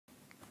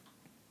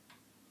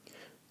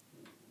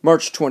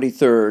March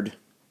 23rd,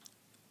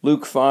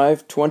 Luke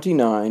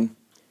 5:29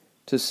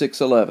 to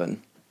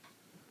 6:11.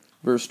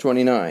 Verse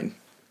 29.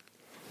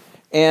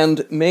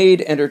 And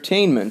made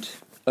entertainment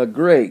a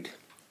great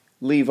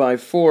Levi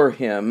for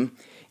him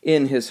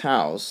in his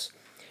house,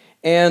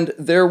 and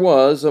there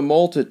was a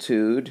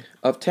multitude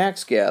of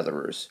tax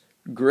gatherers,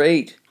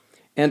 great,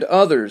 and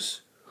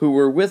others who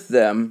were with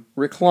them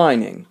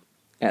reclining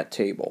at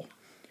table.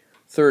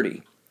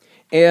 30.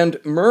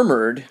 And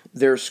murmured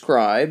their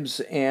scribes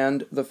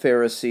and the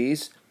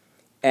Pharisees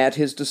at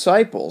his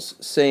disciples,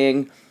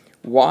 saying,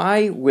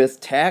 Why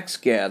with tax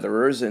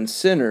gatherers and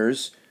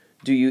sinners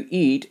do you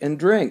eat and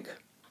drink?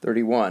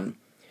 31.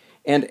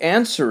 And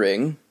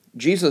answering,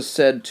 Jesus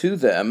said to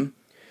them,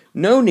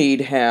 No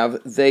need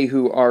have they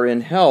who are in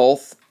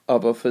health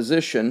of a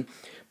physician,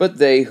 but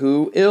they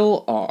who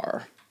ill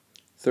are.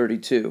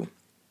 32.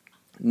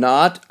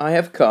 Not I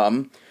have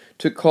come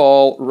to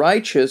call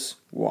righteous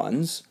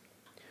ones,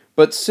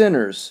 but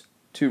sinners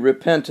to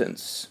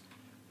repentance.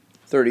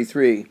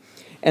 33.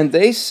 And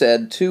they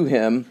said to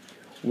him,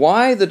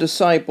 Why the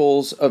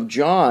disciples of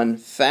John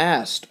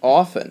fast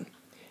often,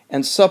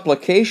 and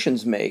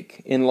supplications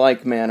make in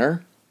like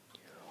manner?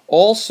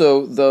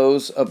 Also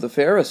those of the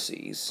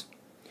Pharisees.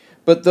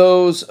 But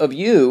those of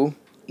you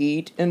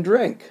eat and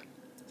drink.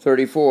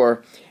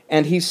 34.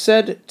 And he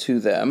said to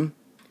them,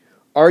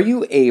 Are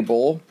you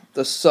able,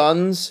 the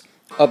sons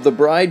of the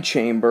bride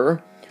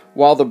chamber,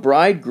 while the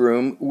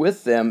bridegroom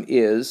with them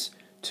is,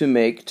 to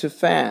make to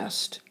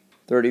fast?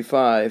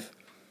 35.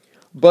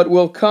 But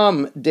will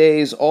come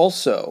days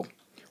also,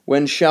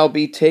 when shall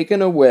be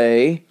taken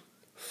away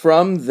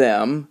from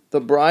them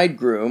the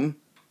bridegroom,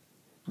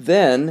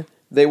 then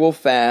they will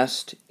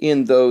fast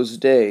in those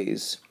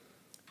days.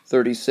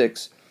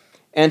 36.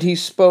 And he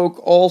spoke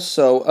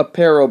also a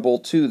parable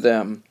to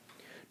them.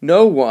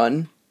 No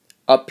one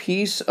a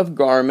piece of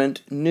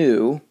garment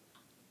new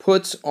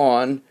puts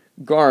on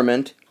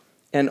garment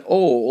and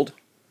old,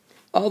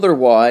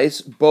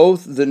 otherwise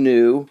both the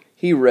new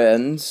he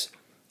rends,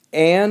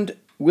 and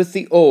with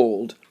the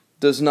old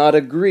does not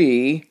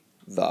agree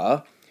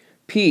the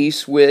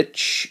piece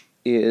which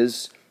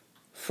is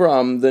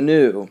from the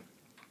new.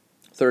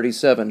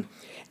 37.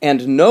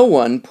 And no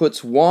one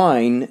puts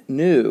wine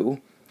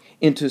new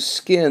into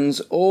skins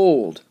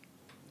old,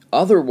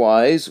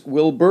 otherwise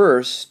will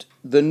burst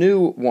the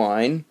new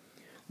wine,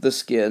 the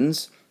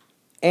skins,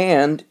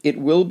 and it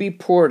will be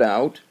poured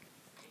out,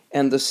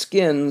 and the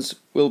skins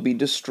will be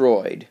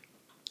destroyed.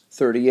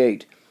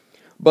 38.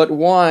 But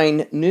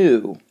wine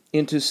new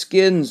into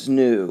skins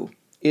new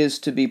is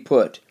to be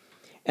put,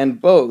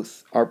 and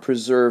both are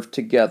preserved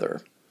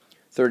together.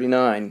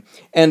 39.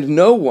 And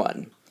no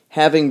one,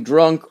 having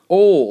drunk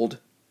old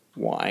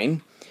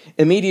wine,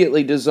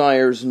 immediately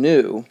desires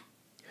new,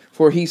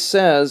 for he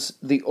says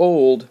the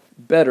old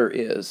better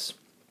is.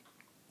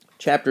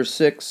 Chapter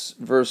 6,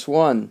 verse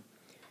 1.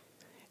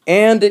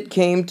 And it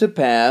came to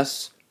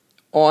pass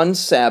on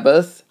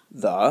Sabbath,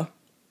 the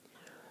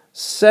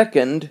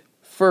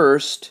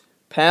first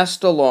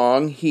passed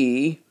along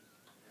he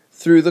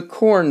through the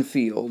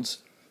cornfields,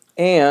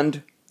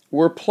 and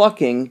were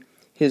plucking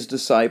his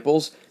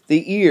disciples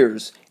the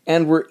ears,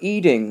 and were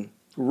eating,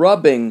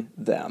 rubbing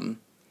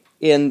them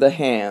in the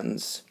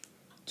hands.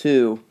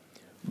 2.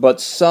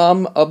 But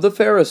some of the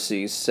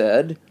Pharisees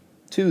said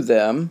to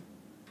them,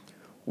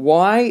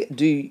 Why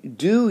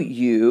do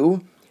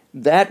you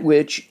that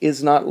which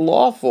is not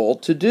lawful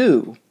to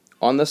do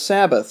on the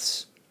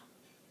Sabbaths?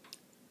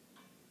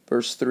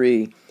 Verse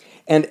 3.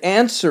 And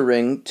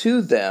answering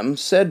to them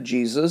said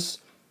Jesus,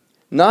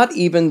 Not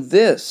even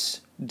this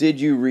did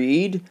you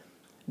read,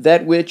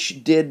 that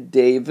which did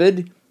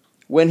David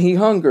when he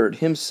hungered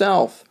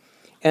himself,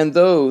 and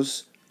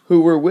those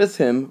who were with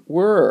him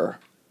were?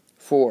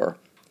 4.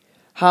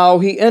 How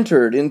he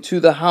entered into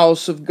the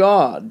house of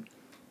God,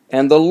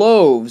 and the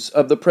loaves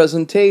of the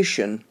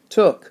presentation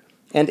took,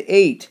 and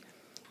ate,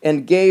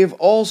 and gave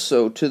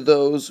also to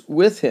those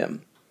with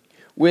him,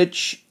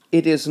 which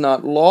it is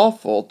not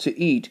lawful to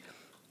eat,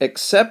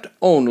 except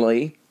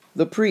only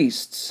the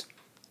priests.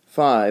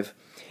 5.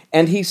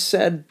 And he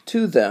said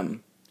to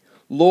them,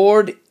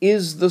 Lord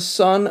is the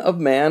Son of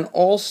Man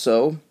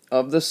also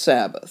of the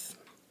Sabbath.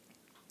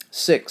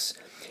 6.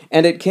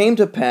 And it came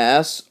to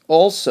pass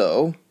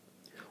also,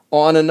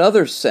 on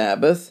another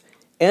Sabbath,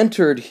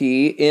 entered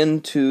he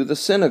into the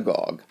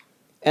synagogue,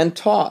 and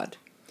taught.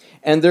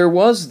 And there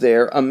was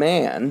there a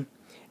man,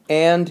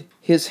 and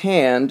his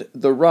hand,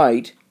 the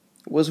right,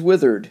 was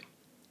withered.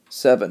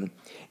 7.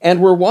 And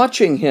were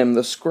watching him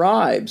the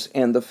scribes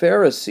and the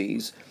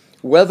Pharisees,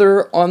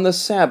 whether on the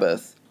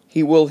Sabbath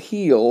he will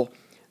heal,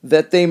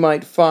 that they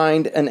might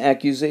find an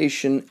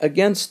accusation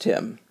against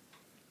him.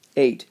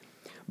 8.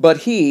 But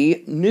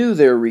he knew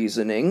their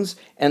reasonings,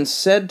 and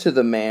said to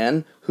the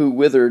man who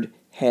withered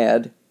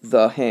had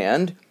the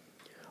hand,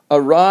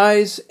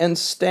 Arise and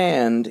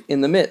stand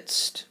in the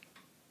midst.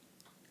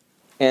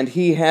 And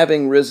he,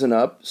 having risen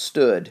up,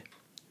 stood.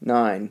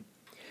 9.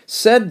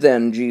 Said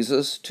then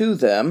Jesus to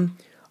them,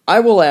 I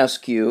will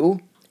ask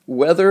you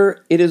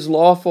whether it is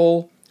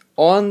lawful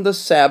on the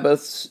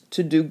Sabbaths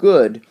to do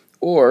good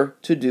or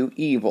to do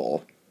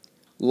evil,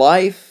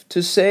 life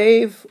to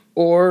save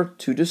or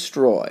to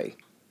destroy.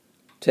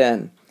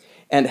 10.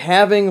 And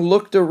having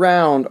looked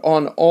around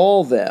on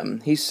all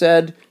them, he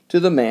said to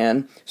the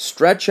man,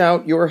 Stretch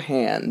out your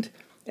hand.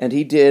 And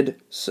he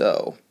did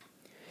so,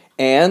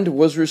 and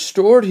was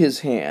restored his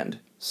hand,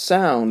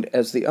 sound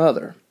as the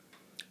other.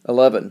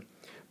 11.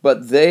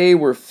 But they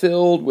were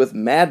filled with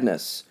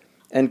madness,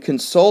 and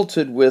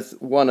consulted with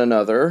one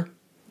another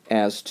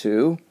as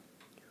to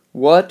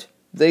what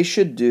they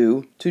should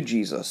do to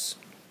Jesus.